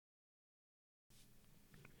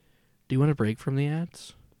Do you want a break from the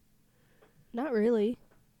ads? Not really.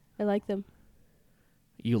 I like them.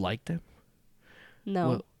 You like them? No.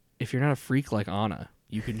 Well, if you're not a freak like Anna,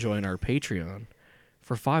 you can join our Patreon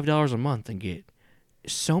for $5 a month and get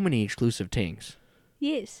so many exclusive things,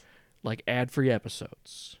 Yes. like ad-free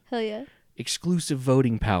episodes, Hell yeah. exclusive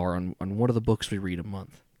voting power on one of the books we read a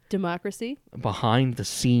month, Democracy.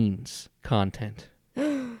 behind-the-scenes content,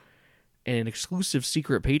 and an exclusive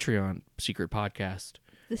secret podcast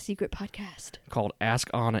The secret podcast. called Ask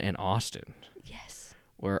Anna and Austin, Yes.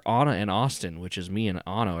 where Anna and Austin, which is me and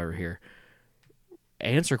Anna over here,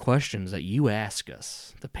 answer questions that you ask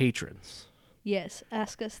us, the patrons. Yes.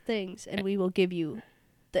 Ask us things, and we will give you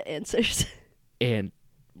the answers. And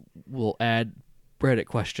we'll add Reddit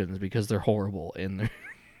questions because they're horrible in there.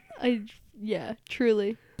 Yeah,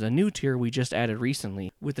 truly. There's a new tier we just added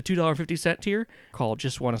recently with the $2.50 tier called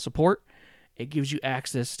Just Want to Support. It gives you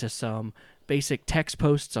access to some basic text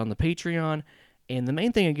posts on the Patreon. And the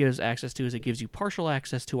main thing it gives access to is it gives you partial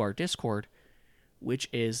access to our Discord, which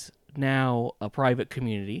is now a private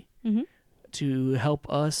community to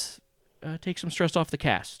help us take some stress off the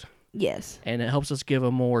cast. Yes. And it helps us give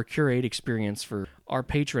a more curated experience for our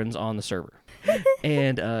patrons on the server.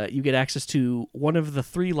 And you get access to one of the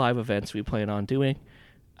 3 live events we plan on doing.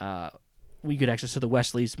 We get access to the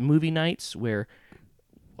Wesley's movie nights, where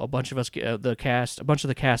a bunch of us, a bunch of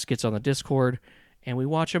the cast gets on the Discord, and we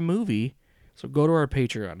watch a movie. So go to our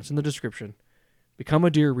Patreon; it's in the description. Become a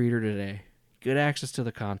Dear Reader today. Get access to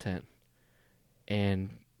the content,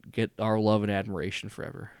 and get our love and admiration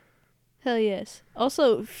forever. Hell yes.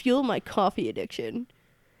 Also, fuel my coffee addiction.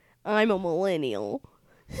 I'm a millennial.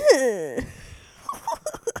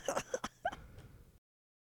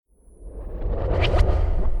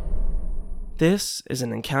 This is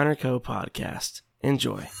an Encounter Co. podcast.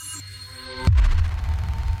 Enjoy.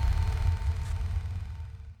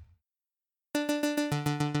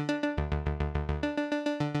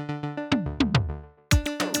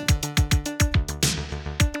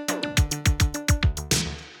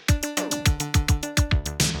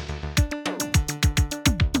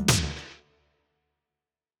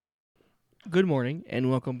 Good morning,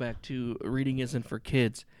 and welcome back to Reading Isn't for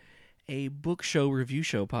Kids, a book show review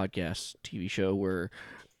show podcast, TV show where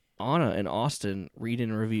Anna and Austin read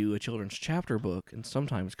and review a children's chapter book and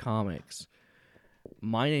sometimes comics.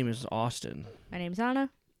 My name is Austin. My name's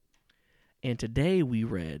Anna. And today we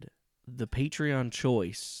read the Patreon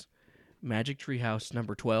choice, Magic Tree House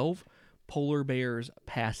number 12, Polar Bears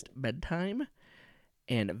Past Bedtime,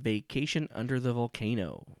 and Vacation Under the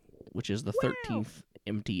Volcano, which is the 13th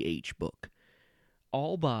MTH book.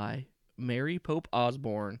 All by Mary Pope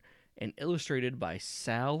Osborne and illustrated by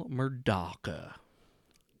Sal Murdocha.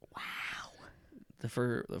 Wow.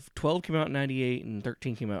 The 12 came out in 98 and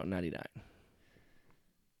 13 came out in 99.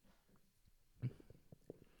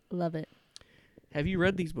 Love it. Have you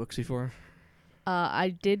read these books before?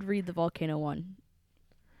 I did read the volcano one.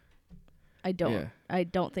 I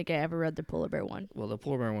don't think I ever read the polar bear one. Well, the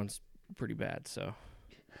polar bear one's pretty bad, so.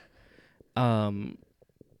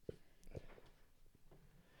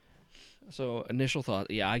 So, initial thought.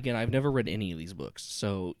 Yeah, again, I've never read any of these books,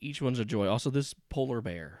 so each one's a joy. Also, this polar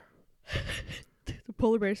bear The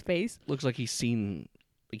polar bear's face. looks like he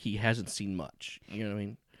hasn't seen much. You know what I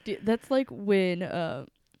mean? Dude, that's like when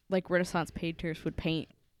like Renaissance painters would paint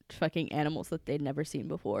fucking animals that they'd never seen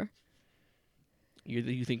before.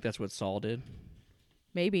 You think that's what Saul did?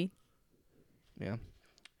 Maybe. Yeah.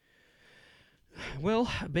 Well,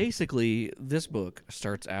 basically, this book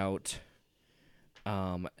starts out.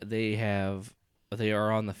 They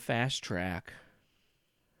are on the fast track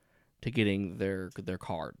to getting their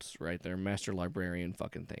cards, right? Their master librarian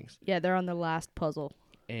fucking things. Yeah, they're on the last puzzle.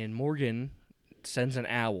 And Morgan sends an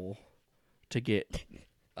owl to get,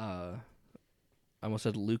 I almost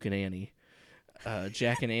said Luke and Annie,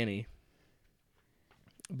 Jack and Annie,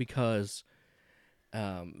 because,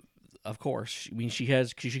 of course, I mean, she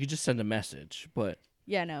could just send a message, but.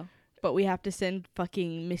 Yeah, no. But we have to send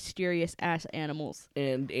fucking mysterious ass animals.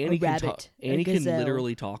 And Annie can can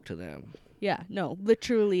literally talk to them. Yeah, no,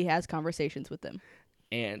 literally has conversations with them.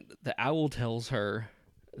 And the owl tells her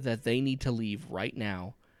that they need to leave right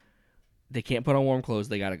now. They can't put on warm clothes.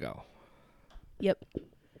 They gotta go. Yep.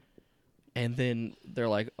 And then they're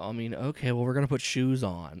like, I mean, okay, well, we're gonna put shoes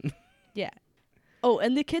on. Yeah. Oh,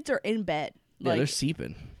 and the kids are in bed. Yeah, they're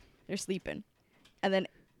sleeping. They're sleeping. And then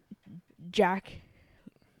Jack,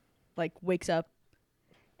 like, wakes up,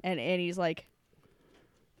 and Annie's like,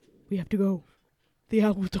 we have to go. The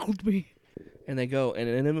owl told me. And they go,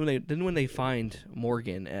 and then when they find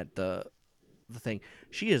Morgan at the thing,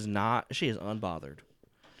 she is unbothered.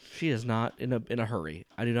 She is not in a hurry.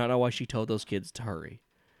 I do not know why she told those kids to hurry.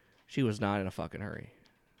 She was not in a fucking hurry.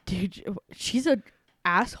 Dude, she's a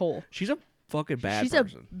asshole. She's a fucking bad She's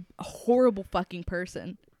person. a horrible fucking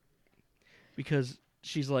person. Because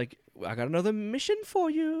she's like, I got another mission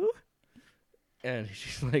for you. And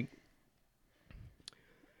she's like,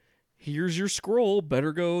 here's your scroll.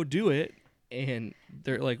 Better go do it. And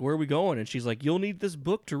they're like, where are we going? And she's like, you'll need this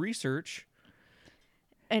book to research.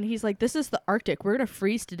 And he's like, this is the Arctic. We're going to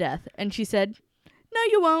freeze to death. And she said, no,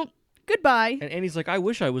 you won't. Goodbye. And Annie's like, I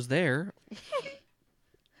wish I was there.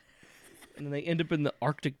 And then they end up in the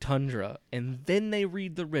Arctic tundra. And then they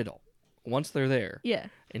read the riddle once they're there. Yeah.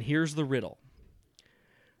 And here's the riddle.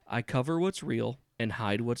 I cover what's real and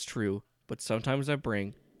hide what's true, but sometimes I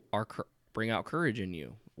bring out courage in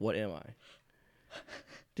you. What am I?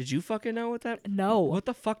 Did you fucking know what that? No. What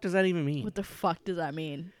the fuck does that even mean? What the fuck does that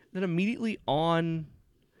mean? Then immediately on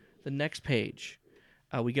the next page,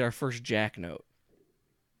 we get our first Jack note.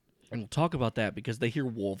 And we'll talk about that because they hear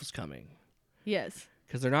wolves coming. Yes.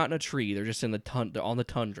 Because they're not in a tree. They're just in they're on the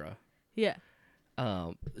tundra. Yeah.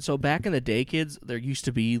 So back in the day, kids, there used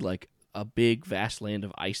to be like a big, vast land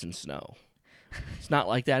of ice and snow. It's not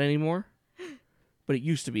like that anymore, but it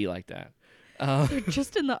used to be like that. They're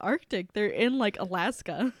just in the Arctic. They're in like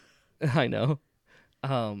Alaska. I know.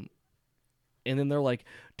 And then they're like,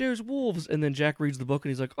 there's wolves. And then Jack reads the book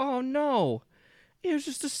and he's like, oh no, it was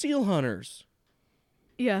just the seal hunters.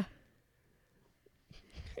 Yeah.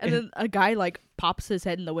 And then a guy like pops his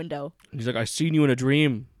head in the window. And he's like, I seen you in a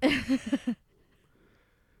dream.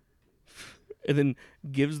 And then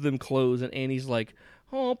gives them clothes, and Annie's like,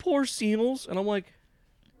 oh, poor seals. And I'm like,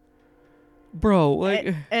 bro,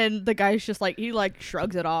 like, and the guy's just like, he like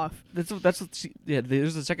shrugs it off. that's yeah.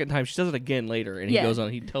 There's the second time she does it again later, and he Yeah. goes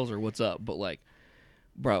on. He tells her what's up, but like,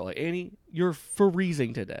 bro, like Annie, you're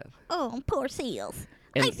freezing to death. Oh, poor seals.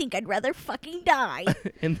 And- I think I'd rather fucking die.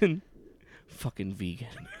 And then, fucking vegan.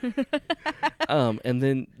 And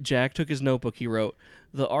then Jack took his notebook. He wrote,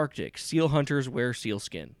 "The Arctic seal hunters wear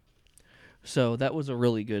sealskin." So that was a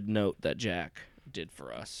really good note that Jack did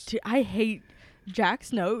for us. Dude, I hate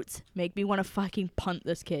Jack's notes. Make me want to fucking punt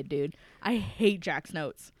this kid, dude. I hate Jack's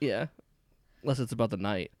notes. Yeah, unless it's about the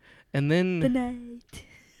night. And then The night.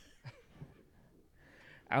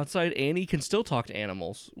 outside, Annie can still talk to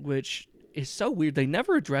animals, which is so weird. They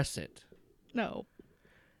never address it. No.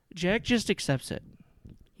 Jack just accepts it.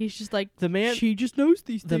 He's just like, The man, she just knows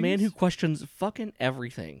these things. the man who questions fucking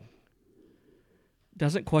everything,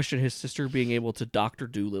 doesn't question his sister being able to Dr.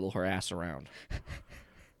 Doolittle her ass around.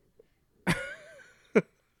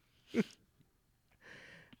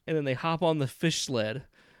 And then they hop on the fish sled.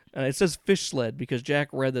 And it says fish sled because Jack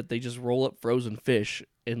read that they just roll up frozen fish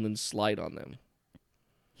and then slide on them.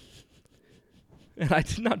 And I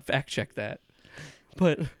did not fact check that.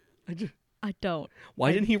 But I don't.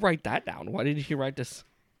 why didn't he write that down? Why didn't he write this?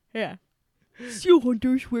 Yeah. Seal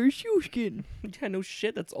hunters wear sealskin. Yeah, no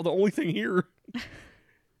shit. That's the only thing here.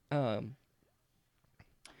 Then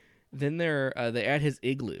they add his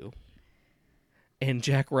igloo. And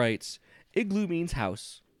Jack writes, igloo means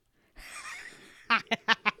house.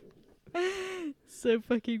 So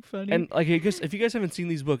fucking funny. And like, I guess if you guys haven't seen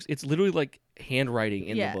these books, it's literally like handwriting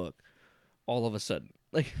in Yeah. the book. All of a sudden,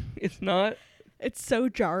 like it's not. It's so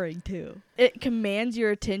jarring too. It commands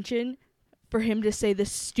your attention for him to say the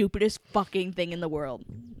stupidest fucking thing in the world.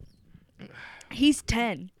 He's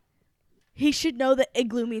 10. He should know that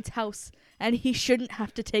igloo means house, and he shouldn't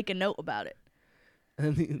have to take a note about it.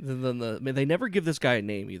 And then they never give this guy a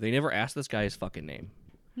name. They never ask this guy his fucking name.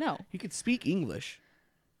 No. He could speak English.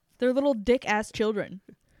 They're little dick ass children.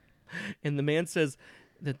 And the man says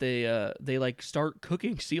that they like start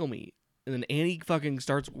cooking seal meat, and then Annie fucking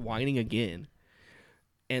starts whining again.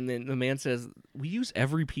 And then the man says, "We use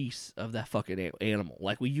every piece of that fucking animal.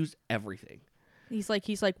 Like we use everything." He's like,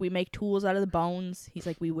 we make tools out of the bones. He's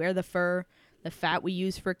like, we wear the fur, the fat we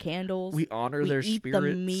use for candles. We honor their eat spirits.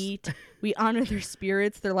 the meat. We honor their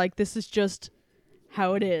spirits. They're like, this is just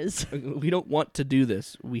how it is. We don't want to do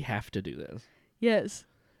this. We have to do this. Yes.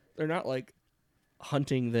 They're not like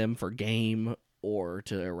hunting them for game or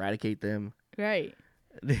to eradicate them. Right.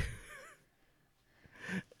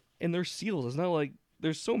 And they're seals. It's not like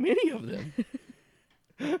there's so many of them.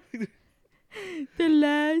 The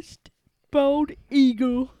last bald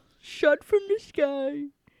eagle shot from the sky.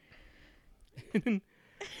 And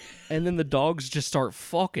then the dogs just start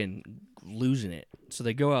fucking losing it. So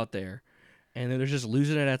they go out there, and then they're just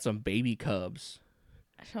losing it at some baby cubs.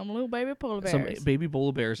 Some little baby polar bears. Some baby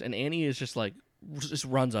polar bears. And Annie is just like, just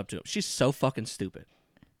runs up to them. She's so fucking stupid.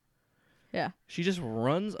 Yeah. She just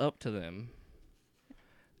runs up to them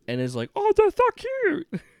and is like, oh, they're so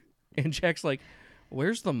cute. And Jack's like,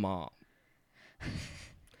 "Where's the mom?"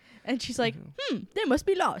 And she's like, they must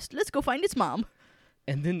be lost. Let's go find its mom.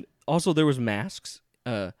 And then also there was masks.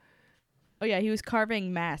 Oh yeah, he was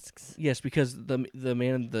carving masks. Yes, because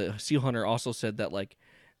the seal hunter also said that like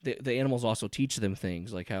the animals also teach them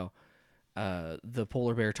things, like how the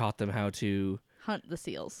polar bear taught them how to Hunt the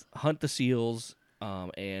seals.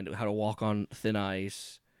 And how to walk on thin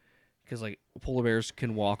ice, because like polar bears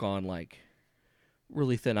can walk on like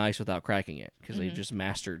really thin ice without cracking it, because they've just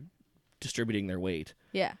mastered distributing their weight.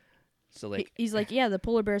 Yeah. So like He's like, yeah, the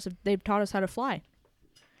polar bears, they've taught us how to fly.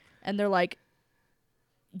 And they're like,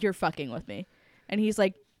 you're fucking with me. And he's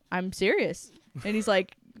like, I'm serious. And he's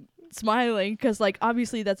like smiling, because like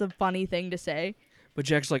obviously that's a funny thing to say. But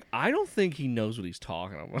Jack's like, I don't think he knows what he's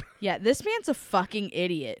talking about. Yeah, this man's a fucking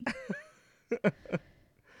idiot.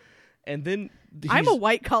 And then I'm a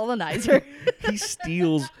white colonizer. he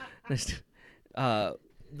steals the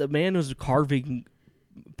man was carving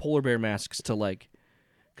polar bear masks to like,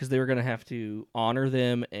 because they were gonna have to honor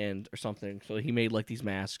them or something, so he made like these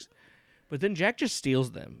masks, but then Jack just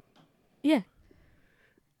steals them. Yeah.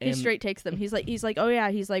 He And straight takes them. He's like, oh yeah,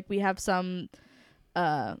 we have some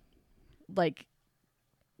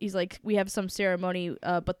we have some ceremony,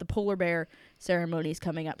 but the polar bear ceremony is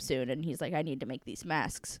coming up soon, and he's like, I need to make these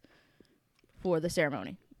masks for the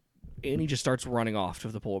ceremony. And he just starts running off to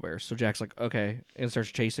the polar bear. So Jack's like, okay, and starts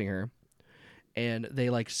chasing her. And they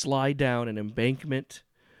like slide down an embankment,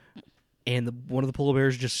 and one of the polar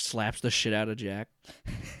bears just slaps the shit out of Jack.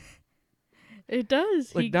 It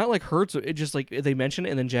does. Like not like hurts. It just like they mention it,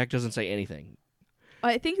 and then Jack doesn't say anything.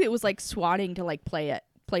 I think it was like swatting to like play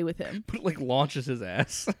with him. But like launches his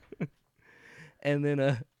ass. And then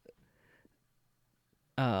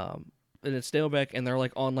and it's Snailback, and they're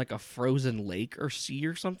like on like a frozen lake or sea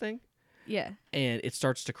or something. Yeah. And it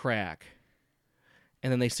starts to crack.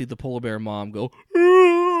 And then they see the polar bear mom go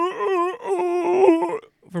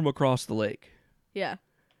from across the lake. Yeah.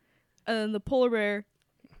 And then the polar bear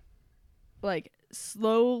like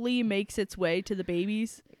slowly makes its way to the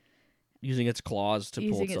babies. Using its claws to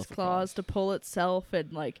pull itself,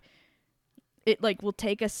 and like it like will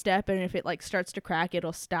take a step, and if it like starts to crack,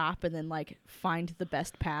 it'll stop and then like find the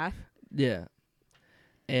best path. Yeah.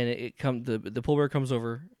 And the polar bear comes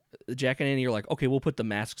over. Jack and Annie are like, okay, we'll put the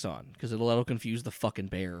masks on, because that'll confuse the fucking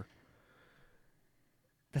bear.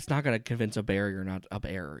 That's not gonna convince a bear you're not a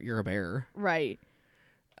bear. You're a bear. Right.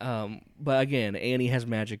 But again, Annie has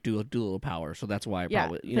magic Doolittle power, so that's why Yeah,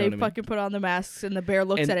 probably, you know they what I mean? fucking put on the masks, and the bear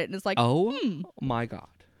looks at it and is like, oh my god,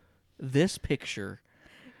 this picture.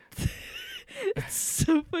 It's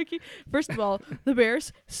so fucking. First of all, the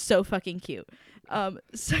bear's so fucking cute.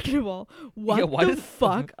 Second of all, why the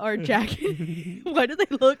fuck are Jack? Why do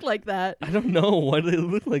they look like that? I don't know. Why do they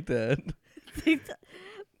look like that?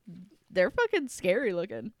 They're fucking scary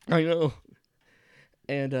looking. I know.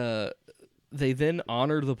 And they then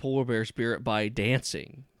honor the polar bear spirit by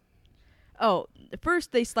dancing. Oh,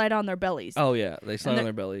 first they slide on their bellies. Oh yeah, they slide on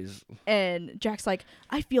their bellies. And Jack's like,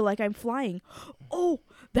 I feel like I'm flying. Oh,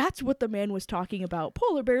 that's what the man was talking about.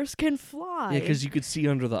 Polar bears can fly. Yeah, because you could see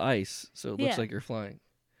under the ice, so it looks Yeah. like you're flying.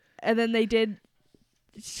 And then they did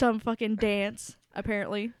some fucking dance,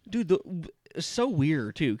 apparently. Dude, it's so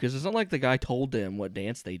weird too, because it's not like the guy told them what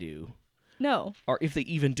dance they do, No, or if they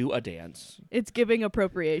even do a dance. it's giving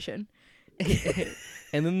appropriation.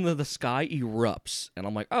 And then the sky erupts, and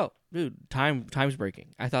I'm like, oh, dude, time's breaking.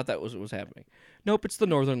 I thought that was what was happening. Nope, it's the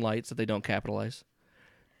Northern Lights that they don't capitalize.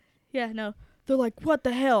 Yeah, no. They're like, what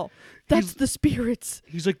the hell? That's the spirits.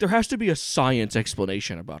 He's like, there has to be a science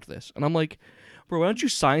explanation about this. And I'm like, bro, why don't you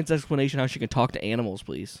science explanation how she can talk to animals,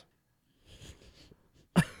 please?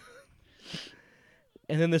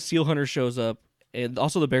 And then the seal hunter shows up, and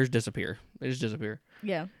also the bears disappear. They just disappear.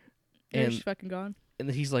 Yeah. They're And just fucking gone. And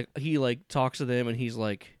then he talks to them, and he's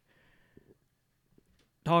like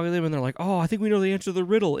talking to them, and they're like, oh, I think we know the answer to the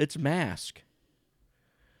riddle. It's mask.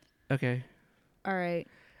 Okay. All right.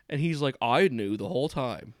 And he's like, I knew the whole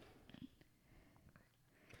time.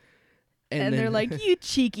 And they're then- like, you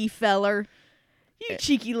cheeky feller. You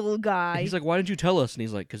cheeky little guy. he's like, why didn't you tell us? And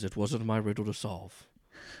he's like, because it wasn't my riddle to solve.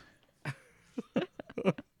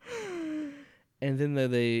 And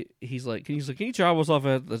then he's like, can you drop us off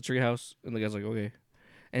at the treehouse? And the guy's like, okay.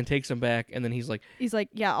 And takes him back. And then he's like,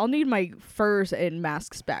 yeah, I'll need my furs and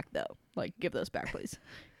masks back, though. Like, give those back, please.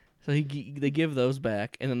 so they give those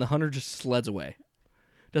back. And then the hunter just sleds away.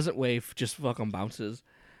 Doesn't wave, just fucking bounces.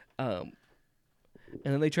 And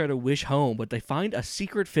then they try to wish home, but they find a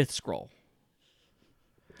secret fifth scroll.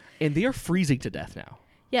 And they are freezing to death now.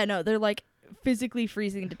 Yeah, no, they're like physically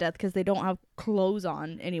freezing to death because they don't have clothes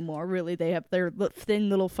on anymore. Really, they have their thin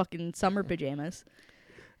little fucking summer pajamas.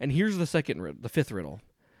 And here's the fifth riddle.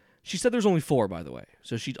 She said there's only 4, by the way.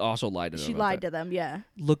 So she also lied to them. She lied to them, yeah.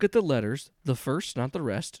 Look at the letters, the first, not the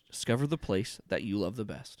rest. Discover the place that you love the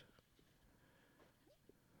best.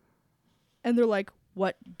 And they're like,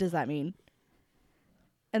 what does that mean?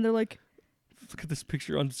 And they're like, Look at this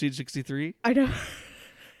picture on page 63. I know.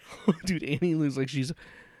 Dude, Annie looks like she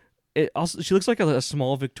looks like a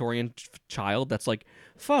small Victorian child that's like,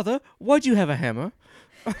 Father, why'd you have a hammer?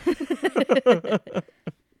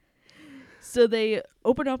 So they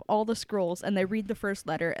open up all the scrolls and they read the first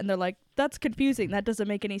letter and they're like, that's confusing. That doesn't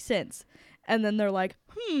make any sense. And then they're like,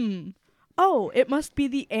 oh, it must be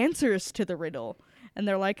the answers to the riddle. And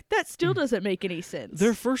they're like, that still doesn't make any sense.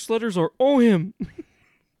 Their first letters are him.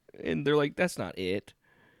 And they're like, that's not it.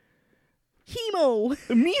 Hemo.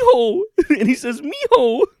 Miho. And he says,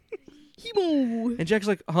 Miho. Hemo. And Jack's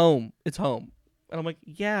like, home. It's home. And I'm like,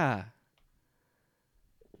 yeah.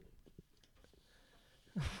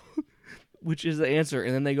 Which is the answer.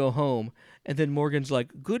 And then they go home. And then Morgan's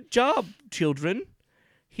like, good job, children.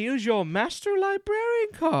 Here's your master librarian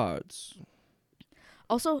cards.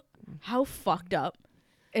 Also, how fucked up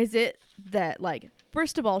is it that, like,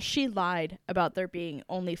 first of all, she lied about there being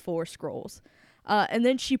only 4 scrolls. And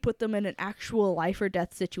then she put them in an actual life or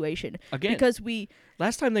death situation. Again. Because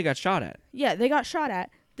Last time they got shot at. Yeah, they got shot at.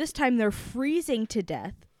 This time they're freezing to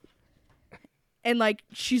death. And, like,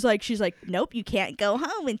 she's like, Nope, you can't go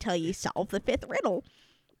home until you solve the 5th riddle.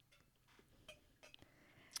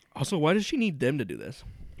 Also, why does she need them to do this?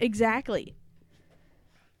 exactly.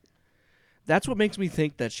 That's what makes me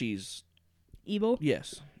think that she's... Evil?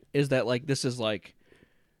 Yes. Is that, like, this is, like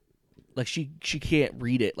she can't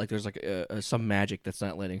read it. Like, there's, like, some magic that's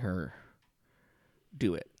not letting her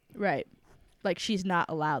do it. Right. Like, she's not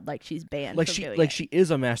allowed. Like, she's banned Like, from doing like it. she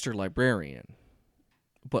is a master librarian.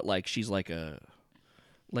 But, like, she's like a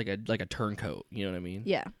turncoat. You know what I mean?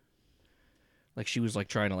 Yeah. Like, she was, like,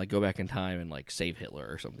 trying to, like, go back in time and, like, save Hitler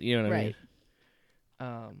or something. You know what I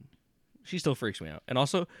mean? She still freaks me out. And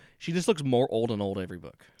also, she just looks more old and old every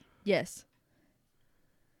book. Yes.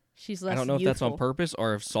 She's less I don't know if that's on youthful. purpose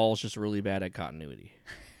or if Saul's just really bad at continuity.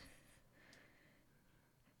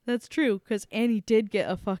 That's true, because Annie did get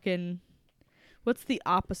a fucking... What's the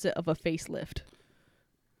opposite of a facelift?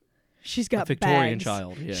 She's got A Victorian bags.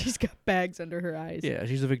 child, yeah. She's got bags under her eyes. Yeah,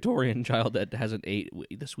 she's a Victorian child that hasn't ate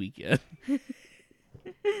this week yet.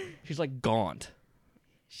 She's like gaunt.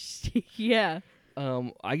 Yeah.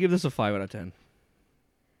 I give this a 5 out of 10.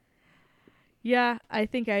 Yeah, I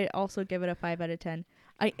think I also give it a 5 out of 10.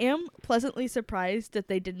 I am pleasantly surprised that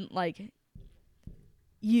they didn't, like,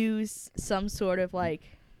 use some sort of, like,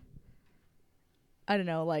 I don't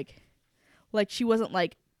know, like she wasn't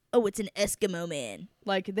like, Oh, it's an Eskimo man.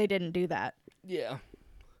 like, they didn't do that. Yeah.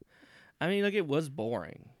 I mean, like, it was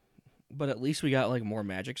boring. But at least we got, like, more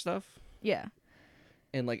magic stuff. Yeah.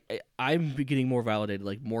 And, like, I'm getting more validated.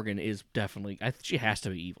 Like, Morgan is definitely... she has to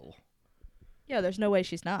be evil. Yeah, there's no way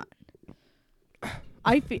she's not.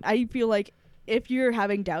 I feel like if you're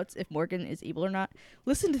having doubts if Morgan is evil or not,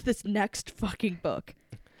 listen to this next fucking book.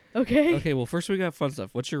 Okay? Okay, well, first we got fun stuff.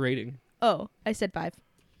 What's your rating? Oh, I said 5.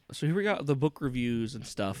 So here we got the book reviews and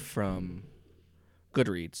stuff from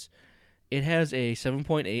Goodreads. It has a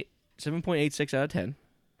 7.86 out of 10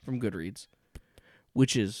 from Goodreads,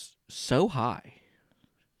 which is so high.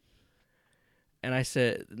 And I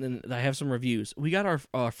said, then I have some reviews. We got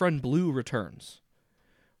our friend Blue returns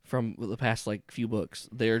from the past, like, few books.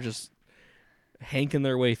 They're just hanking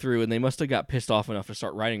their way through, and they must have got pissed off enough to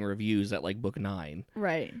start writing reviews at, like, book 9.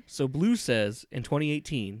 Right. So Blue says, in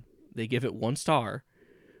 2018, they give it 1 star.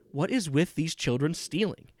 What is with these children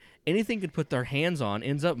stealing? Anything could put their hands on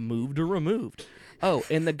ends up moved or removed. Oh,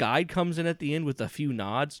 and the guide comes in at the end with a few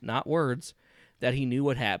nods, not words, that he knew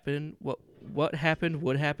what happened, what happened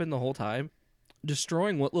would happen the whole time,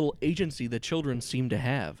 destroying what little agency the children seem to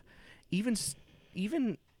have. Even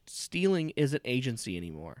stealing isn't agency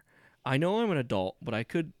anymore. I know I'm an adult, but I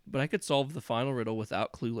could solve the final riddle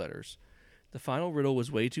without clue letters. The final riddle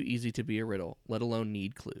was way too easy to be a riddle, let alone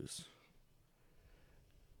need clues.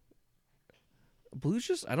 Blue's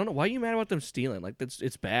just, I don't know, why are you mad about them stealing? Like,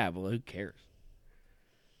 it's bad, but who cares?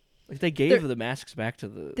 Like, they gave the masks back to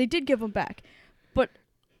the... They did give them back. But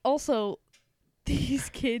also, these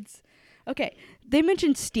kids... Okay, they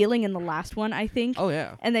mentioned stealing in the last one, I think. Oh,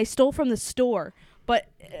 yeah. And they stole from the store, but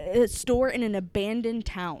a store in an abandoned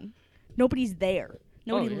town. Nobody's there.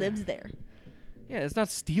 Nobody lives there. Yeah, it's not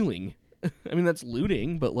stealing. I mean, that's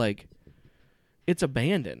looting, but, like, it's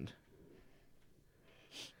abandoned.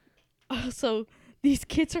 So these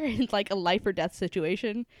kids are in like a life or death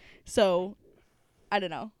situation. So, I don't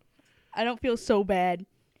know. I don't feel so bad.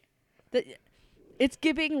 It's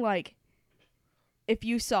giving like if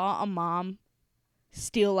you saw a mom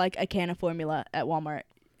steal like a can of formula at Walmart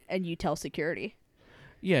and you tell security.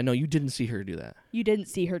 Yeah, no, you didn't see her do that. You didn't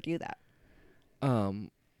see her do that.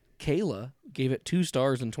 Kayla gave it 2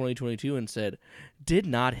 stars in 2022 and said, "Did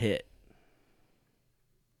not hit."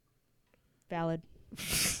 Valid.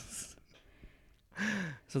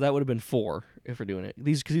 So that would have been 4 if we're doing it.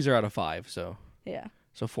 These are out of 5, so Yeah.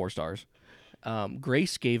 4 stars.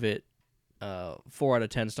 Grace gave it 4 out of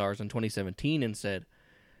 10 stars in 2017 and said,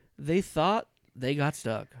 "They thought they got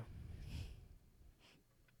stuck."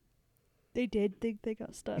 They did think they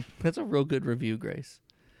got stuck. That's a real good review, Grace.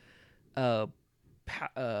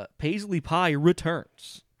 Paisley Pie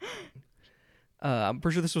returns. I'm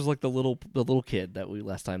pretty sure this was like the little kid that we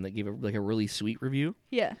last time that gave like a really sweet review.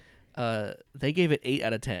 Yeah. They gave it 8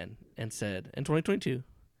 out of 10 and said in 2022,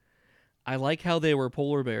 "I like how they were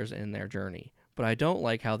polar bears in their journey, but I don't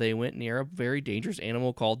like how they went near a very dangerous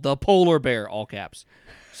animal called the polar bear," all caps.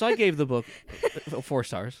 So I gave the book 4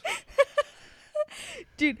 stars.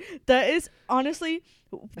 Dude, that is honestly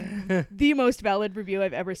the most valid review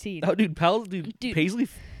I've ever seen. Oh, dude, Dude.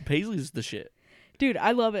 Paisley's the shit. Dude,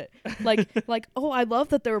 I love it. Like, I love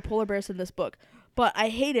that there were polar bears in this book, but I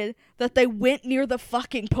hated that they went near the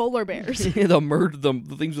fucking polar bears.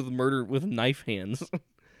 the things with murder with knife hands.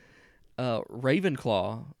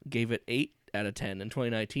 Ravenclaw gave it 8 out of 10 in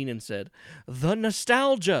 2019 and said, "The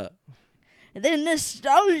nostalgia." The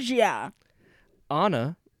nostalgia.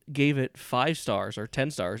 Anna gave it 5 stars or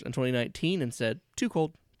 10 stars in 2019 and said, "Too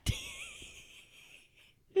cold."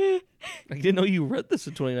 I didn't know you read this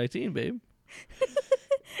in 2019, babe.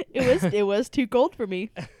 It was too cold for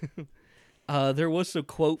me. There was a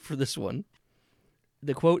quote for this one.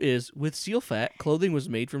 The quote is, "With seal fat, clothing was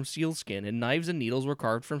made from seal skin, and knives and needles were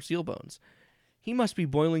carved from seal bones. He must be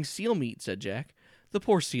boiling seal meat," said Jack. "The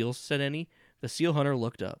poor seals," said Annie. The seal hunter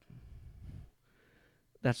looked up.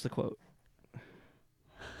 That's the quote.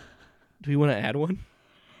 Do we want to add one?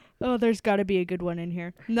 Oh, there's got to be a good one in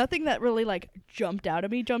here. Nothing that really like jumped out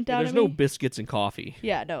at me. There's no biscuits and coffee.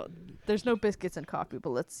 Yeah, no. There's no biscuits and coffee,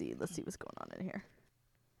 but let's see what's going on in here.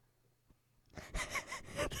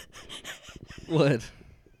 What?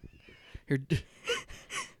 Here.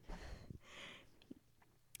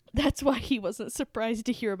 That's why he wasn't surprised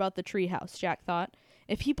to hear about the treehouse, Jack thought.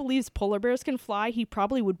 If he believes polar bears can fly, he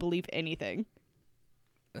probably would believe anything.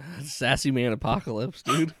 Sassy man apocalypse,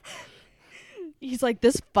 dude. He's like,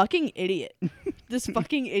 this fucking idiot. This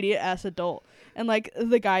fucking idiot-ass adult. And, like,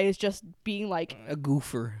 the guy is just being, like... a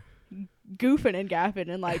goofer. Goofing and gaffing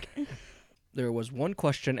and, like... There was one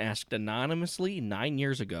question asked anonymously 9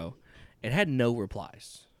 years ago. It had no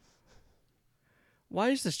replies. Why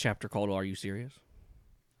is this chapter called Are You Serious?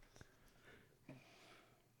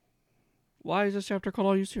 Why is this chapter called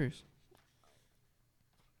Are You Serious?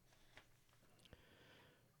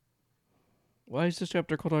 Why is this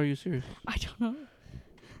chapter called Are You Serious? I don't know.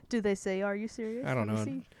 Do they say, "Are you serious"? I don't Let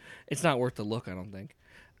me know. see. It's not worth the look, I don't think.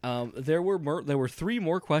 There were 3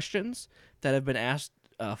 more questions that have been asked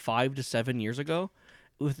 5 to 7 years ago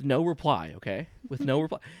with no reply, okay? With no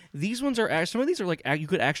reply. These ones are... Some of these are like... You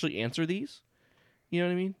could actually answer these. You know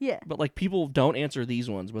what I mean? Yeah. But, like, people don't answer these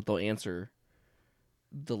ones, but they'll answer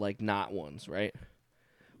the, like, not ones, right?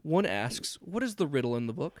 One asks, what is the riddle in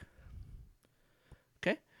the book?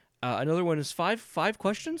 Okay. Another one is five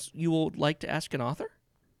questions you would like to ask an author.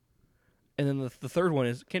 And then the third one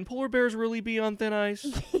is, can polar bears really be on thin ice?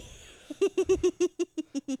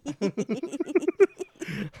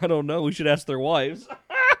 I don't know. We should ask their wives.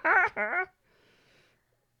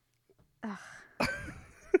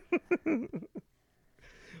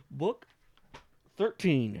 Book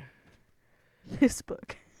 13. This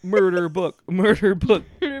book. Murder book. Murder book.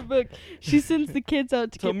 Murder book. She sends the kids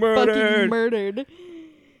out to get murdered. fucking murdered.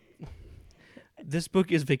 This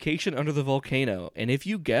book is Vacation Under the Volcano. And if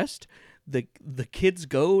you guessed, the kids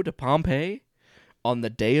go to Pompeii on the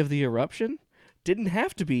day of the eruption. Didn't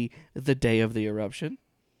have to be the day of the eruption.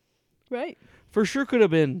 Right. For sure could have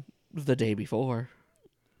been the day before.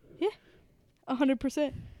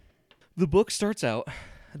 100%. The book starts out,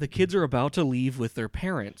 the kids are about to leave with their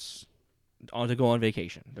parents to go on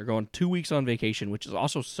vacation. They're going 2 weeks on vacation, which is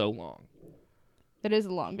also so long. That is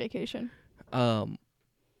a long vacation. To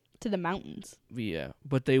the mountains. Yeah,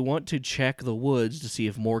 but they want to check the woods to see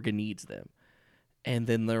if Morgan needs them. And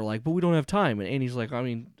then they're like, but we don't have time. And Annie's like, I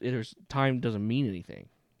mean, time doesn't mean anything.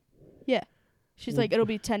 Yeah. She's like, it'll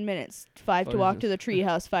be 10 minutes. 5 to walk to the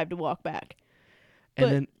treehouse, 5 to walk back. And But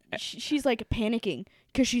then she's like panicking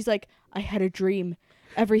because she's like, I had a dream.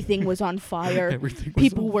 Everything was on fire. Everything was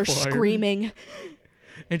People on were fire." screaming.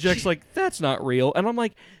 And Jack's like, "That's not real." And I'm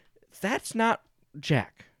like, "That's not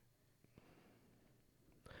Jack."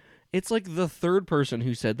 It's like the third person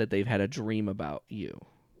who said that they've had a dream about you.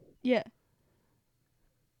 Yeah.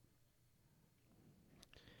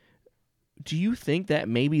 Do you think that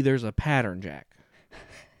maybe there's a pattern, Jack?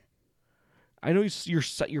 I know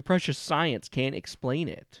your precious science can't explain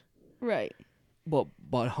it. Right. But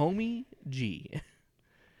homie, gee.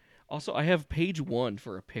 Also, I have page 1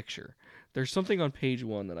 for a picture. There's something on page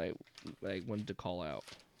 1 that I wanted to call out.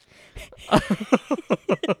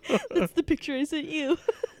 That's the picture I sent you.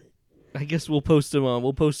 I guess we'll post it on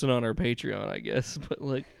our Patreon, I guess. But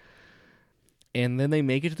like, and then they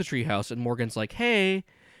make it to the treehouse, and Morgan's like, "Hey,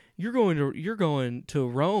 you're going to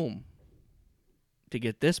Rome to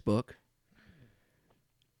get this book."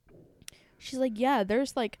 She's like, yeah,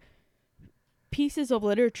 there's like pieces of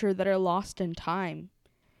literature that are lost in time.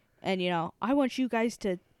 And, I want you guys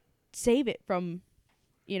to save it from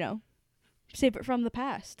the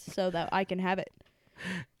past so that I can have it.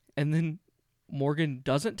 And then Morgan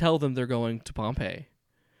doesn't tell them they're going to Pompeii.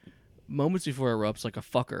 Moments before erupts like a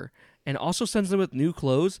fucker, and also sends them with new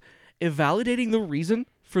clothes, invalidating the reason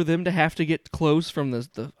for them to have to get clothes from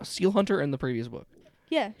the seal hunter in the previous book.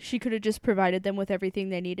 Yeah, she could have just provided them with everything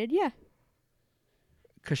they needed. Yeah.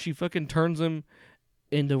 Because she fucking turns them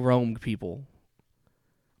into Rome people.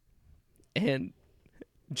 And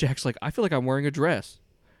Jack's like, "I feel like I'm wearing a dress."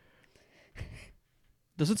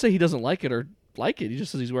 Doesn't say he doesn't like it or like it. He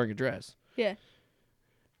just says he's wearing a dress. Yeah.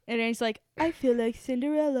 And then he's like, "I feel like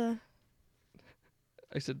Cinderella."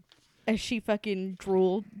 I said, As she fucking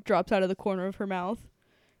drool drops out of the corner of her mouth.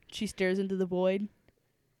 She stares into the void.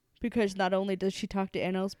 Because not only does she talk to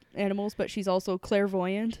animals, but she's also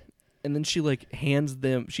clairvoyant. and then she like hands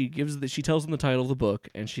them. She tells them the title of the book,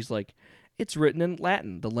 and she's like, "It's written in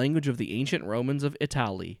Latin, the language of the ancient Romans of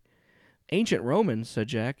Italy." Ancient Romans, said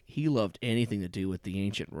Jack. He loved anything to do with the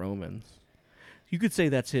ancient Romans. You could say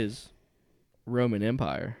that's his Roman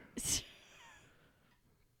Empire.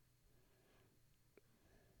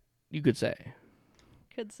 You could say.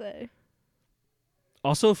 Could say.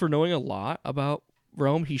 Also, for knowing a lot about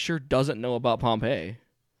Rome, he sure doesn't know about Pompeii.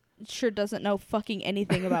 Sure doesn't know fucking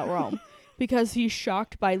anything about Rome. Because he's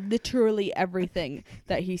shocked by literally everything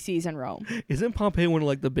that he sees in Rome. Isn't Pompeii one of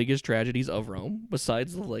like the biggest tragedies of Rome,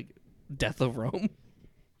 besides the like death of Rome?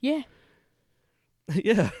 Yeah.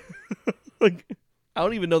 Yeah. Like, I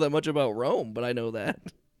don't even know that much about Rome, but I know that.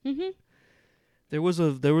 Mm-hmm. There was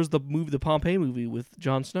the Pompeii movie with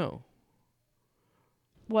Jon Snow.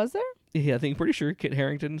 Was there? Yeah, I think pretty sure Kit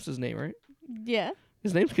Harington's his name, right? Yeah.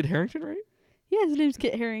 His name's Kit Harington, right? Yeah, his name's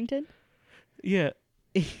Kit Harington. Yeah.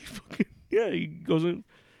 He goes in.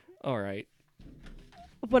 All right.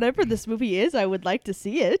 Whatever this movie is, I would like to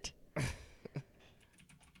see it.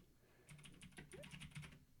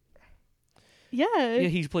 Yeah. Yeah,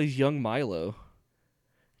 he plays young Milo.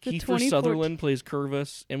 The Kiefer 2014 Sutherland plays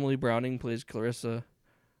Curvus. Emily Browning plays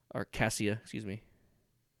Cassia, excuse me.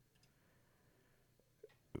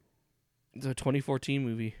 The 2014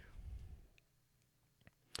 movie.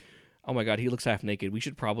 Oh my god, he looks half naked. We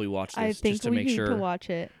should probably watch this I think just to we make need sure. to watch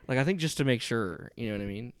it. Like, I think just to make sure, you know what I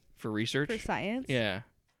mean? For research. For science? Yeah.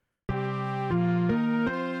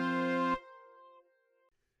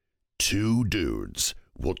 Two dudes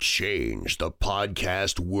will change the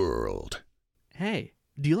podcast world. Hey,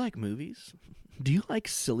 do you like movies? Do you like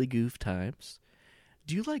silly goof times?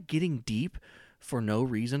 Do you like getting deep for no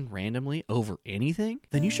reason randomly over anything?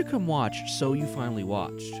 Then you should come watch So You Finally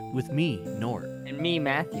Watched with me, Nort. And me,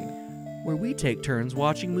 Matthew. Where we take turns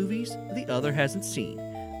watching movies the other hasn't seen,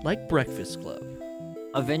 like Breakfast Club,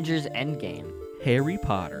 Avengers Endgame. Harry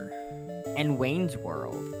Potter. And Wayne's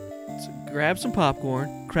World. So grab some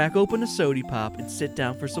popcorn, crack open a sody pop, and sit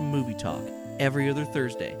down for some movie talk every other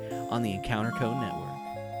Thursday on the Encounter Code Network.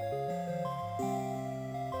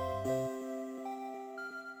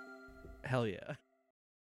 Hell yeah.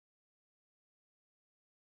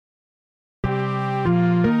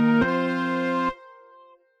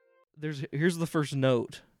 Here's the first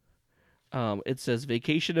note. It says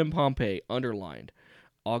Vacation in Pompeii, underlined,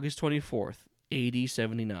 August 24th, AD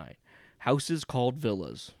 79. Houses called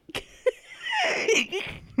villas.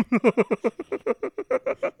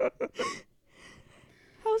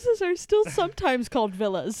 Houses are still sometimes called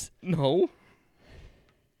villas. No.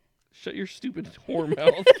 Shut your stupid whore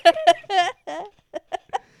mouth.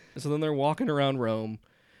 So then they're walking around Rome,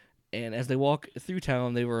 and as they walk through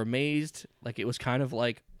town, they were amazed, like it was kind of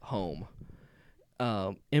like home.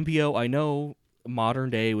 MPO, I know modern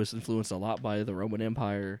day was influenced a lot by the Roman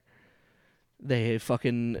Empire. They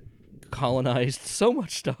fucking colonized so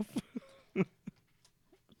much stuff.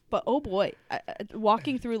 But oh boy,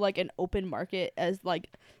 walking through like an open market as like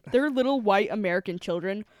they're little white American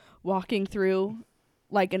children walking through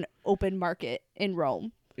like an open market in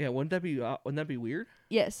Rome. Yeah, wouldn't that be weird?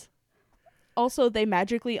 Yes. Also, they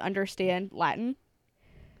magically understand Latin.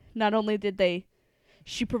 Not only did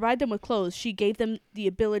she provided them with clothes, she gave them the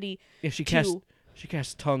ability Yeah, she to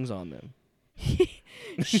cast tongues on them.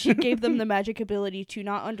 she gave them the magic ability to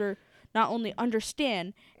not only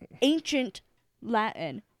understand ancient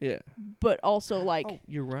Latin, Yeah. but also like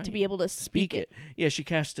You're right. to be able to speak it. Yeah, she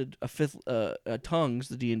casted a fifth tongues,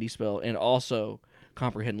 the D&D spell, and also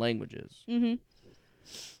comprehend languages. Mm-hmm.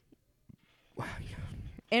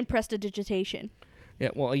 And prestidigitation. Yeah,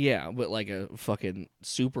 well, yeah, but like a fucking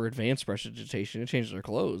super advanced prestidigitation, it changes her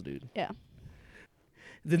clothes, dude. Yeah.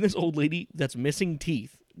 Then this old lady that's missing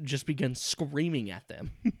teeth just begins screaming at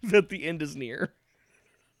them that the end is near.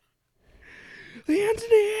 The end's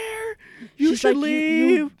near. You should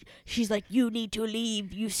leave. She's like, you need to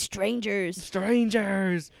leave, you strangers.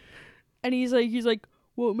 Strangers. And he's like,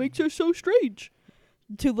 what makes her so strange?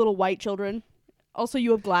 Two little white children. Also,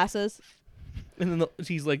 you have glasses. And then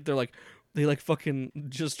they like fucking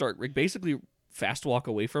just start like basically fast walk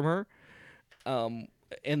away from her.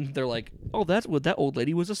 And they're like, oh, that's what that old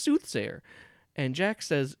lady was a soothsayer. And Jack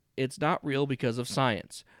says it's not real because of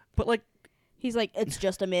science. But like, He's like, it's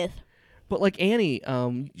just a myth. But like Annie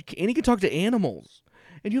can talk to animals,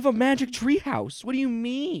 and you have a magic treehouse. What do you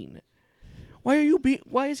mean? Why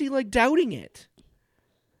is he like doubting it?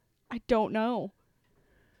 I don't know.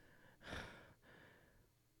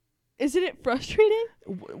 Isn't it frustrating?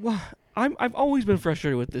 Well, I've always been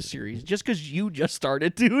frustrated with this series. Just because you just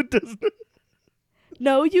started, dude, doesn't.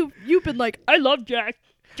 No, you've been like, I love Jack.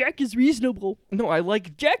 Jack is reasonable. No, I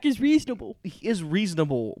like Jack is reasonable. he is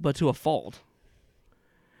reasonable, but to a fault.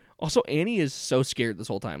 Also, Annie is so scared this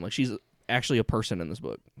whole time. Like she's actually a person in this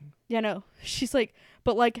book. Yeah, no. She's like,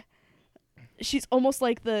 but like, she's almost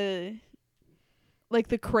like the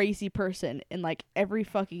crazy person in like every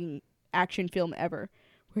fucking action film ever,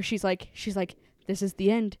 where she's like, this is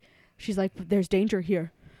the end. She's like, there's danger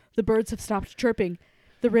here. The birds have stopped chirping.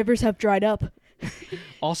 The rivers have dried up.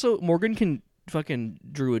 Also, Morgan can fucking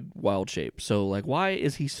druid wild shape. So like, why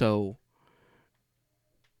is he so?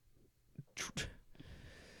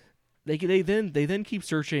 They then keep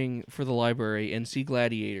searching for the library and see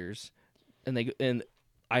gladiators, and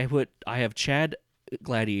I have Chad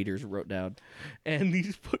gladiators wrote down, and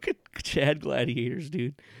these fucking Chad gladiators,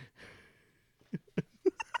 dude.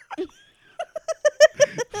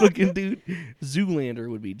 Fucking dude, Zoolander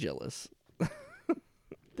would be jealous.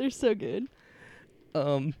 They're so good.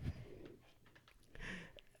 And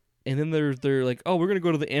then they're like, oh, we're gonna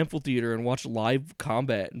go to the amphitheater and watch live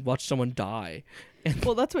combat and watch someone die. And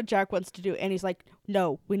Well, that's what Jack wants to do, and he's like,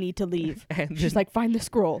 no, we need to leave. And She's then- like, find the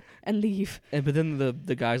scroll and leave. but then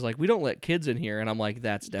the guy's like, we don't let kids in here, and I'm like,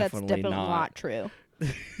 that's definitely not true.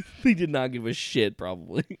 They did not give a shit,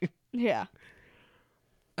 probably. Yeah.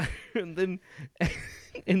 and then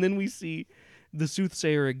we see the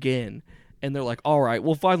soothsayer again, and they're like, all right,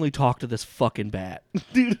 we'll finally talk to this fucking bat.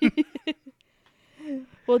 Dude.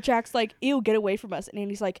 Well, Jack's like, ew, get away from us. And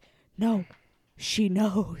Andy's like, no, she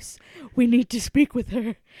knows. We need to speak with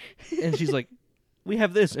her. And she's like, we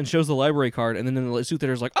have this, and shows the library card, and then the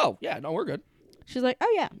soothsayer's like, oh, yeah, no, we're good. She's like,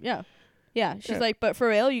 oh, yeah. She's like, but for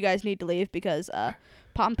real, you guys need to leave because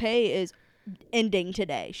Pompeii is ending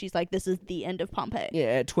today. She's like, this is the end of Pompeii. Yeah,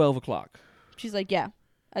 at 12 o'clock. She's like, yeah,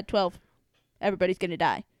 at 12, everybody's going to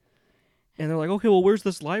die. And they're like, okay, well, where's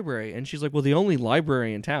this library? And she's like, well, the only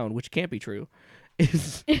library in town, which can't be true,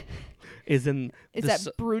 is in It's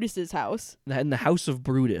at Brutus's house. in the house of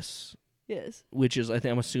Brutus, Yes. which is,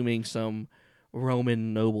 I'm assuming, some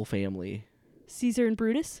Roman noble family. Caesar and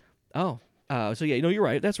Brutus? Oh, so yeah, no, you're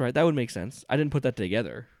right. That's right. That would make sense. I didn't put that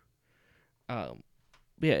together. Yeah,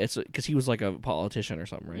 it's because he was like a politician or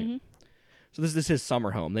something, right? Mm-hmm. So this is his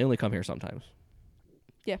summer home. They only come here sometimes.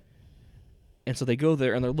 Yeah. And so they go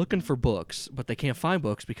there and they're looking for books, but they can't find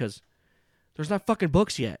books because there's not fucking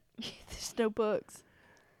books yet. There's no books.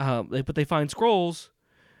 But they find scrolls,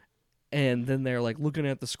 and then they're like looking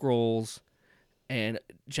at the scrolls, and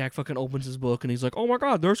Jack fucking opens his book and he's like, "Oh my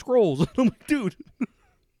god, there's scrolls!" And I'm like, "Dude."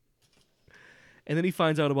 And then he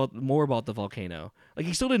finds out more about the volcano. Like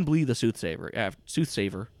he still didn't believe the soothsayer. The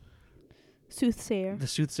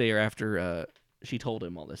soothsayer after she told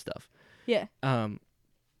him all this stuff. Yeah. And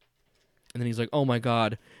then he's like, "Oh my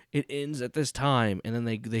god, it ends at this time." And then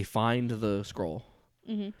they find the scroll,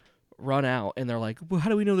 Mm-hmm. run out, and they're like, "Well, how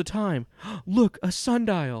do we know the time?" Look, a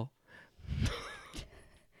sundial.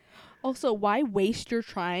 Also, why waste your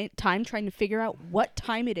time trying to figure out what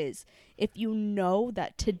time it is if you know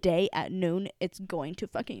that today at noon it's going to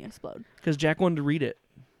fucking explode? Because Jack wanted to read it.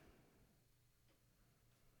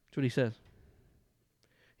 That's what he says.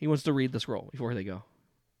 He wants to read the scroll before they go.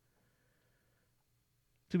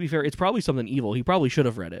 To be fair, it's probably something evil. He probably should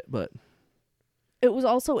have read it, but... It was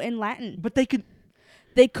also in Latin. But they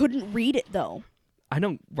couldn't read it, though. I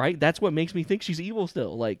know, right? That's what makes me think she's evil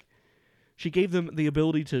still. Like, she gave them the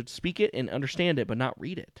ability to speak it and understand it, but not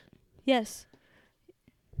read it. Yes.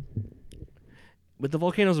 But the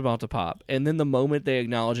volcano's about to pop, and then the moment they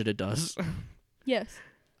acknowledge it, it does. Yes.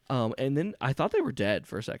 And then I thought they were dead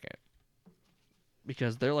for a second.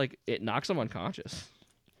 Because they're like, it knocks them unconscious.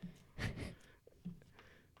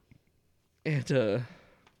 And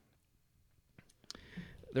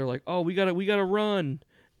they're like, oh, we gotta run.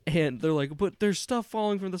 And they're like, but there's stuff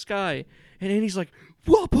falling from the sky. And Annie's like,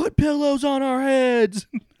 we'll put pillows on our heads.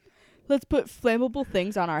 Let's put flammable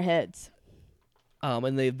things on our heads.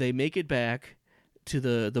 And they make it back to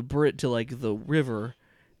the river,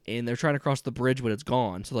 and they're trying to cross the bridge, but it's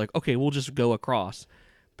gone. So like, okay, we'll just go across.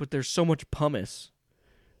 But there's so much pumice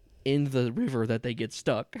in the river that they get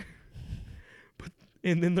stuck.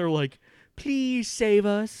 And then they're like, please save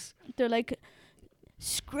us. They're like,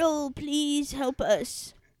 Scroll, please help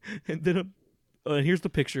us. And then here's the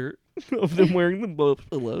picture of them wearing the both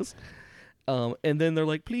pillows. And then they're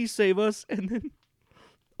like, please save us. And then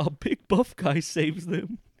a big buff guy saves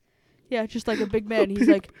them. yeah, just like a big man. He's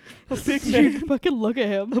like, A big you man. fucking look at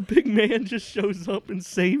him. A big man just shows up and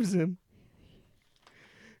saves him.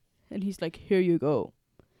 And he's like, here you go.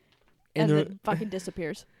 And they're- then fucking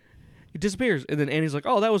disappears. He disappears. And then Annie's like,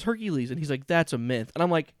 oh, that was Hercules. And he's like, that's a myth. And I'm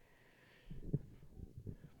like,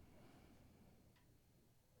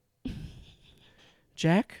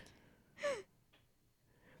 Jack?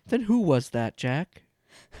 Then who was that, Jack?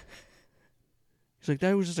 He's like,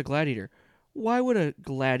 that was just a gladiator. Why would a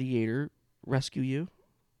gladiator rescue you?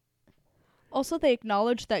 Also, they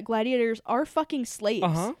acknowledge that gladiators are fucking slaves.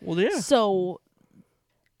 Uh-huh. Well, yeah. So,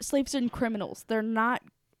 slaves and criminals. They're not...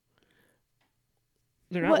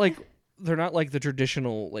 They're not like the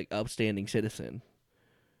traditional like upstanding citizen.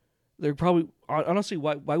 They're probably honestly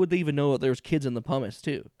why would they even know that there's kids in the pumice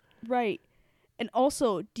too? Right. And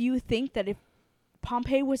also, do you think that if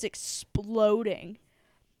Pompeii was exploding,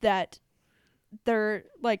 that their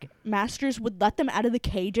like masters would let them out of the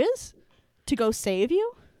cages to go save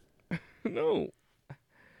you? No.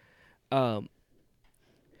 And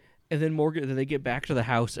then they get back to the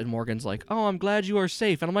house and Morgan's like, "Oh, I'm glad you are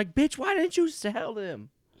safe." And I'm like, "Bitch, why didn't you tell them?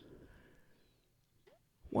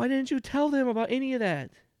 Why didn't you tell them about any of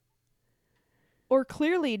that?" Or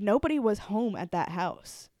clearly nobody was home at that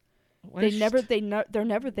house. Why They're just- never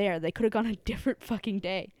there. They could have gone a different fucking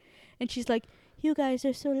day. And she's like, You guys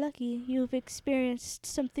are so lucky. You've experienced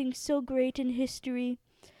something so great in history.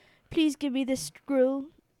 Please give me the scroll.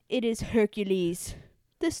 It is Hercules.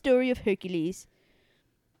 The story of Hercules.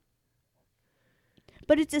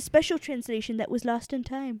 But it's a special translation that was lost in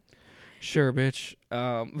time. Sure, bitch.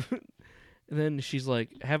 And then she's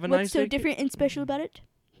like, "Have a What's nice so day," different and special about it?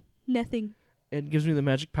 Nothing. and gives me the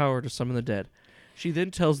magic power to summon the dead. She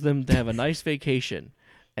then tells them to have a nice vacation,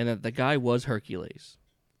 and that the guy was Hercules.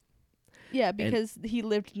 yeah, because he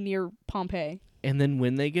lived near Pompeii. And then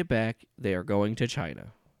when they get back, they are going to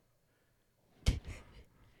China.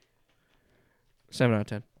 7 out of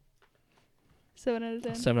 10. 7 out of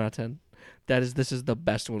 10. 7 out of 10. This is the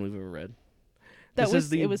best one we've ever read. That This was is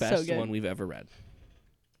the it was best so good. one we've ever read.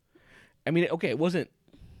 I mean, okay, it wasn't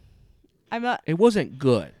I'm not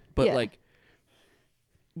good, but Yeah. like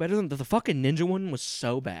better than the fucking ninja one was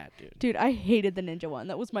so bad, dude. Dude, I hated the ninja one.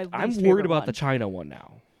 That was my least I'm favorite worried about one. the China one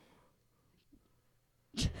now.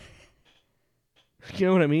 You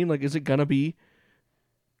know what I mean? Like, is it gonna be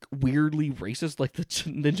weirdly racist like the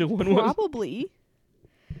ninja one was? Probably.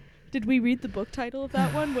 Did we read the book title of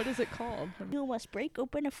that one? What is it called? You must break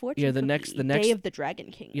open a fortune. Yeah, the cookie. next Day of the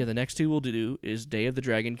Dragon King. Yeah, the next two we'll do is Day of the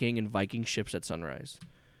Dragon King and Viking Ships at Sunrise.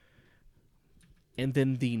 And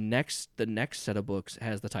then the next set of books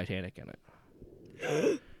has the Titanic in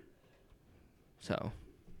it. So,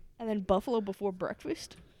 And then Buffalo Before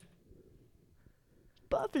Breakfast.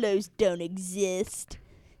 Buffaloes don't exist.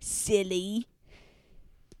 Silly.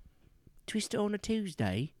 Twister on a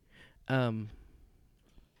Tuesday.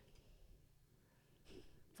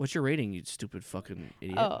 What's your rating, you stupid fucking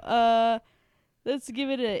idiot? Oh, let's give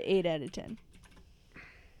it a 8 out of 10.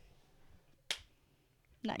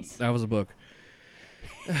 Nice. That was a book.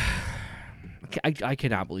 I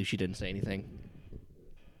cannot believe she didn't say anything.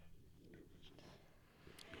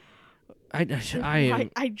 I am.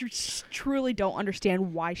 I just truly don't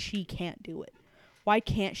understand why she can't do it. Why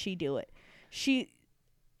can't she do it? She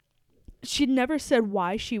never said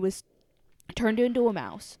why she was turned into a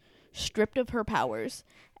mouse, stripped of her powers,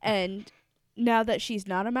 and now that she's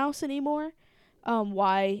not a mouse anymore,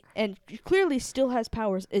 why, and clearly still has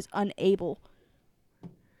powers, is unable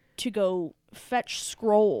to go fetch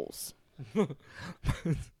scrolls.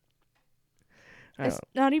 It's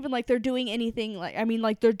not even like they're doing anything like, I mean,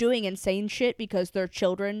 like they're doing insane shit because their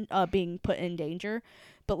children being put in danger,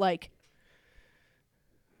 but like,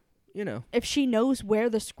 you know, if she knows where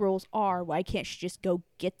the scrolls are, why can't she just go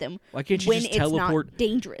get them? Why can't she when just it's teleport? Not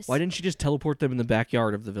dangerous. Why didn't she just teleport them in the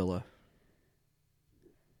backyard of the villa?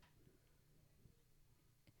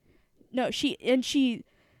 No, she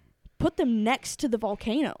put them next to the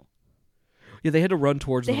volcano. Yeah, they had to run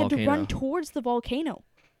towards the volcano. They had to run towards the volcano.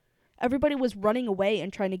 Everybody was running away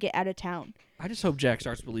and trying to get out of town. I just hope Jack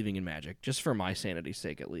starts believing in magic, just for my sanity's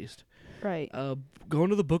sake, at least. Right. Going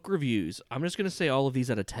to the book reviews. I'm just gonna say all of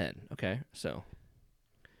these out of 10. Okay, so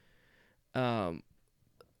the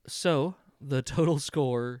total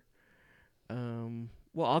score. Well,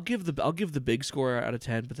 I'll give the big score out of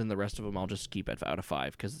 10, but then the rest of them I'll just keep out of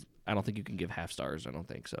 5 because I don't think you can give half stars. I don't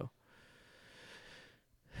think so.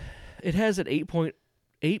 It has an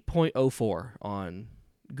 8.04 on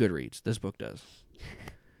Goodreads. This book does.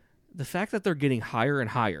 The fact that they're getting higher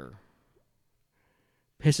and higher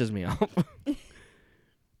pisses me off.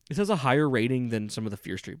 It has a higher rating than some of the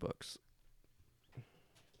Fear Street books.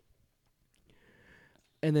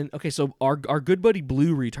 And then, okay, so our good buddy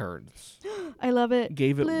Blue returns. I love it.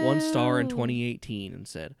 Gave it Blue. 1 star in 2018 and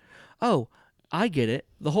said, "Oh, I get it.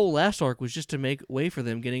 The whole last arc was just to make way for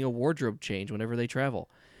them getting a wardrobe change whenever they travel.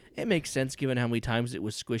 It makes sense given how many times it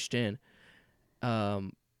was squished in.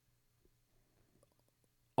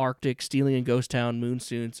 Arctic, Stealing in Ghost Town, Moon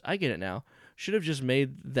Suits. I get it now. Should have just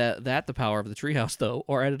made that the power of the treehouse, though,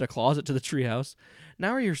 or added a closet to the treehouse.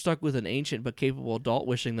 Now you're stuck with an ancient but capable adult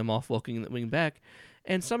wishing them off welcoming back,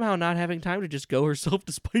 and somehow not having time to just go herself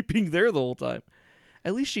despite being there the whole time.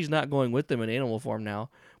 At least she's not going with them in animal form now,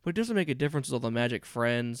 but it doesn't make a difference with all the magic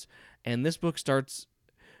friends, and this book starts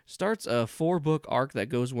a 4-book arc that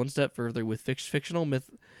goes one step further with fictional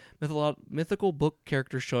mythical book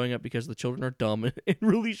characters showing up because the children are dumb and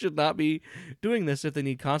really should not be doing this if they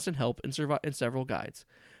need constant help and several guides.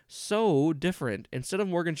 So different. Instead of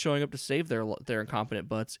Morgan showing up to save their incompetent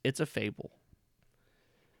butts, it's a fable."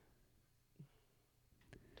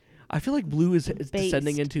 I feel like Blue is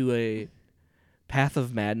descending into a path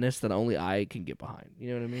of madness that only I can get behind. You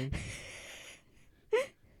know what I mean?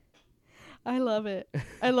 I love it.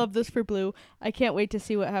 I love this for Blue. I can't wait to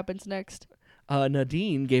see what happens next.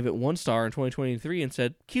 Nadine gave it 1 star in 2023 and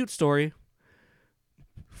said, "Cute story."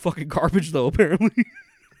 Fucking garbage, though, apparently.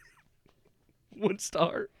 1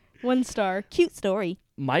 star. 1 star. Cute story.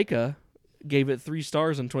 Micah gave it 3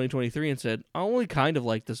 stars in 2023 and said, "I only kind of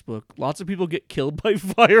like this book. Lots of people get killed by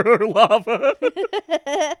fire or lava."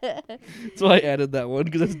 So I added that one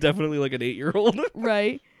because it's definitely like an 8-year-old.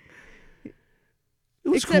 Right. It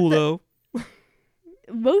was Except cool, that- though.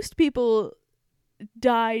 Most people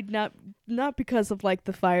died not because of like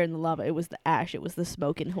the fire and the lava. It was the ash. It was the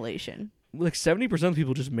smoke inhalation. Like 70% of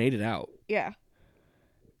people just made it out. Yeah.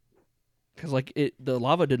 Because like the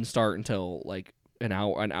lava didn't start until like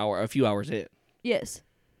a few hours in. Yes.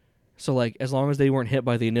 So like as long as they weren't hit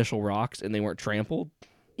by the initial rocks and they weren't trampled.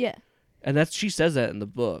 Yeah. And she says that in the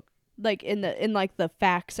book. Like in the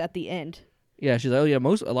facts at the end. Yeah, she's like, "Oh yeah, I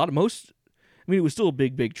mean, it was still a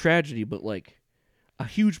big tragedy, but like a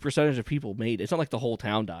huge percentage of people made it. It's not like the whole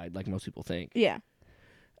town died like most people think." Yeah.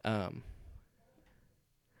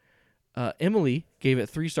 Emily gave it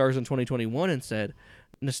 3 stars in 2021 and said,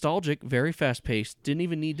 "Nostalgic, very fast paced, didn't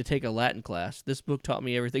even need to take a Latin class. This book taught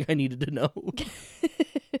me everything I needed to know."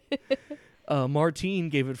 Martine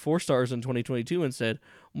gave it 4 stars in 2022 and said,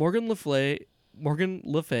 Morgan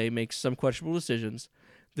Le Fay makes some questionable decisions.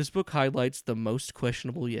 This book highlights the most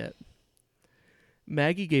questionable yet."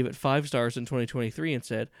 Maggie gave it 5 stars in 2023 and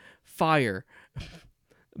said, "Fire.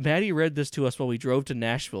 Maddie read this to us while we drove to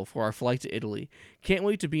Nashville for our flight to Italy. Can't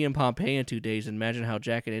wait to be in Pompeii in 2 days and imagine how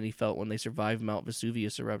Jack and Annie felt when they survived Mount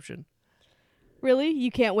Vesuvius eruption." Really?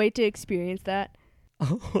 You can't wait to experience that?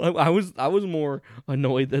 I was more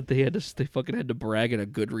annoyed that they fucking had to brag in a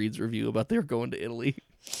Goodreads review about they were going to Italy.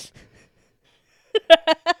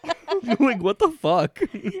 Like, what the fuck?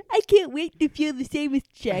 I can't wait to feel the same as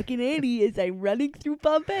Jack and Annie as I'm running through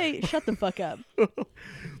Pompeii. Shut the fuck up.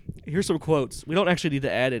 Here's some quotes. We don't actually need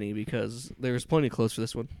to add any because there's plenty of quotes for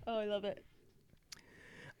this one. Oh, I love it.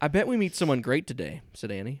 "I bet we meet someone great today,"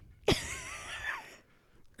 said Annie.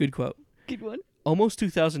 Good quote. Good one. Almost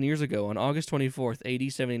 2,000 years ago, on August 24th,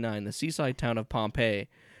 AD 79, the seaside town of Pompeii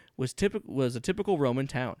was a typical Roman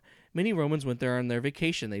town. Many Romans went there on their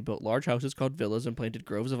vacation. They built large houses called villas and planted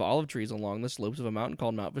groves of olive trees along the slopes of a mountain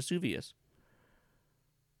called Mount Vesuvius.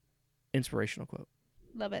 Inspirational quote.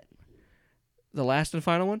 Love it. The last and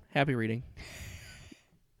final one, happy reading.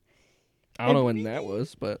 I don't know when that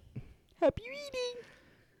was, but Happy reading.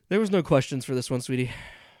 there was no questions for this one, sweetie.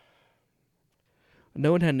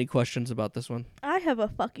 No one had any questions about this one. I have a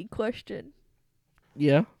fucking question.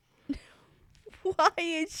 Yeah? Why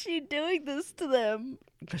is she doing this to them?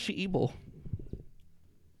 Because she evil.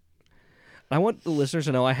 I want the listeners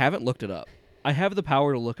to know I haven't looked it up. I have the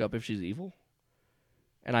power to look up if she's evil.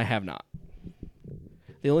 And I have not.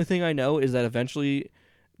 The only thing I know is that eventually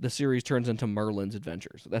the series turns into Merlin's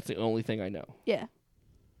adventures. That's the only thing I know. Yeah.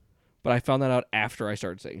 But I found that out after I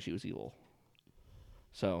started saying she was evil.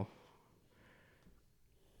 So.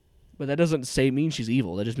 But that doesn't mean she's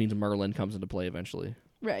evil. That just means Merlin comes into play eventually.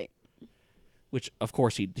 Right. Which, of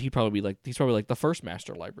course, he's probably like the first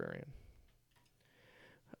master librarian.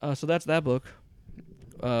 So that's that book.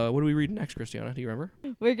 What do we read next, Christiana? Do you remember?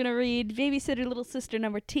 We're going to read Babysitter Little Sister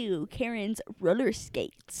number 2, Karen's Roller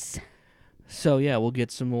Skates. So yeah, we'll get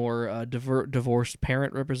some more divorced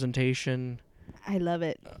parent representation. I love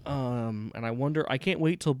it. And I wonder, I can't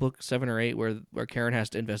wait till book 7 or 8 where Karen has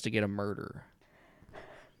to investigate a murder.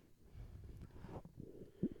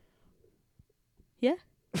 Yeah.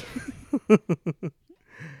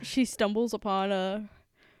 She stumbles upon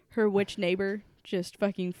her witch neighbor just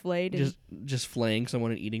fucking flayed. Just flaying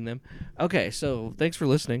someone and eating them. Okay, so thanks for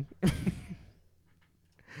listening.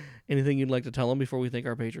 Anything you'd like to tell them before we thank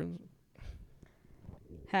our patrons?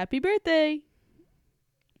 Happy birthday.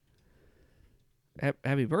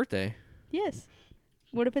 Happy birthday. Yes.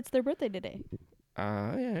 What if it's their birthday today?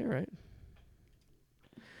 Yeah, you're right.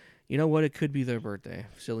 You know what? It could be their birthday.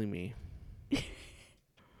 Silly me.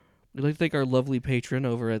 We'd like to thank our lovely patron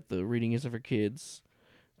over at the Reading Isn't for Kids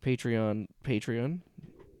Patreon. Patron.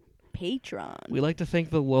 We'd like to thank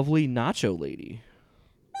the lovely Nacho Lady.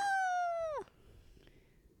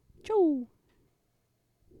 Joe.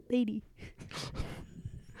 Lady.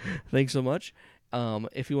 Thanks so much.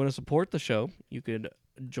 If you want to support the show, you could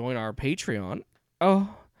join our Patreon.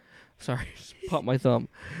 Oh, sorry, just popped my thumb.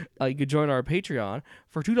 You could join our Patreon.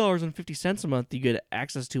 For $2.50 a month, you get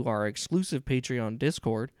access to our exclusive Patreon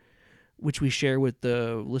Discord, which we share with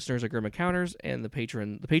the listeners of Grim Encounters and the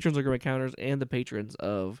patrons of Grim Encounters and the patrons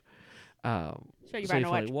of So you So might You know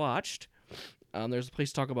Finally Watched. There's a place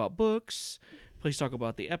to talk about books, a place to talk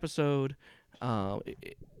about the episode.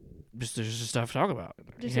 There's just stuff to talk about.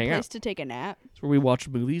 Just Hang a place out. to take a nap. It's where we watch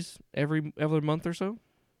movies every month or so.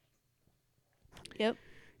 Yep.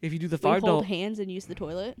 If you do the We $5, hold hands and use the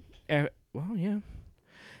toilet. well, yeah.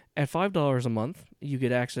 At $5 a month, you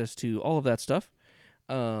get access to all of that stuff.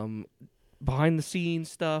 Behind the scenes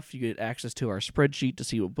stuff. You get access to our spreadsheet to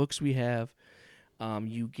see what books we have.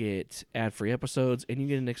 You get ad-free episodes, and you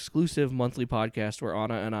get an exclusive monthly podcast where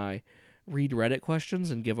Anna and I read Reddit questions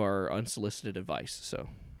and give our unsolicited advice. So,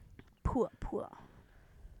 Poor.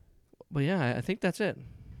 but yeah, I think that's it.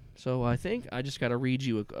 So I think I just got to read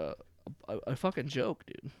you a fucking joke,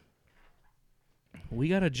 dude. We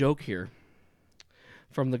got a joke here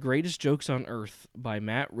from The Greatest Jokes on Earth by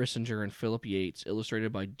Matt Rissinger and Philip Yates,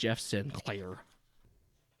 illustrated by Jeff Sinclair.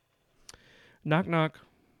 Knock, knock.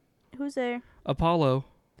 Who's there? Apollo.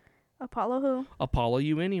 Apollo who? Apollo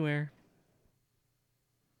you anywhere.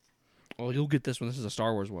 Oh, you'll get this one. This is a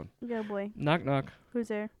Star Wars one. Yeah, boy. Knock, knock. Who's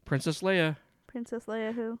there? Princess Leia. Princess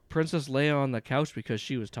Leia who? Princess Leia on the couch because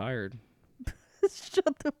she was tired.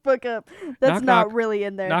 Shut the fuck up. That's Knock, not knock. really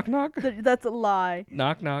in there. Knock, knock. That's a lie.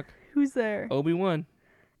 Knock, knock. Who's there? Obi-Wan.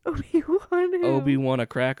 Obi-Wan who? Obi-Wan a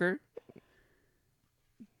cracker.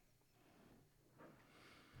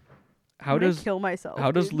 I'm gonna kill myself.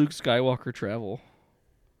 How does dude. Luke Skywalker travel?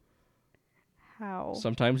 How?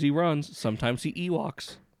 Sometimes he runs, sometimes he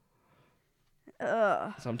Ewoks,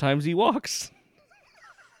 Ugh. sometimes he walks.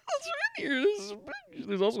 That's right here.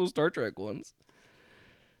 There's also Star Trek ones.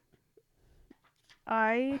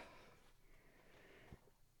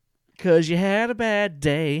 Cause you had a bad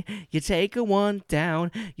day, you take a one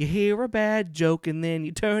down, you hear a bad joke and then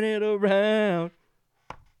you turn it around.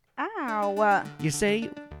 Ow. You say,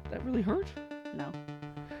 that really hurt? No.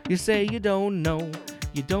 You say you don't know,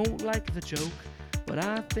 you don't like the joke, but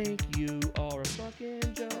I think you are a fucking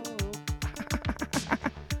joke.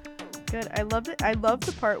 Good. I loved it. I love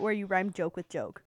the part where you rhyme joke with joke.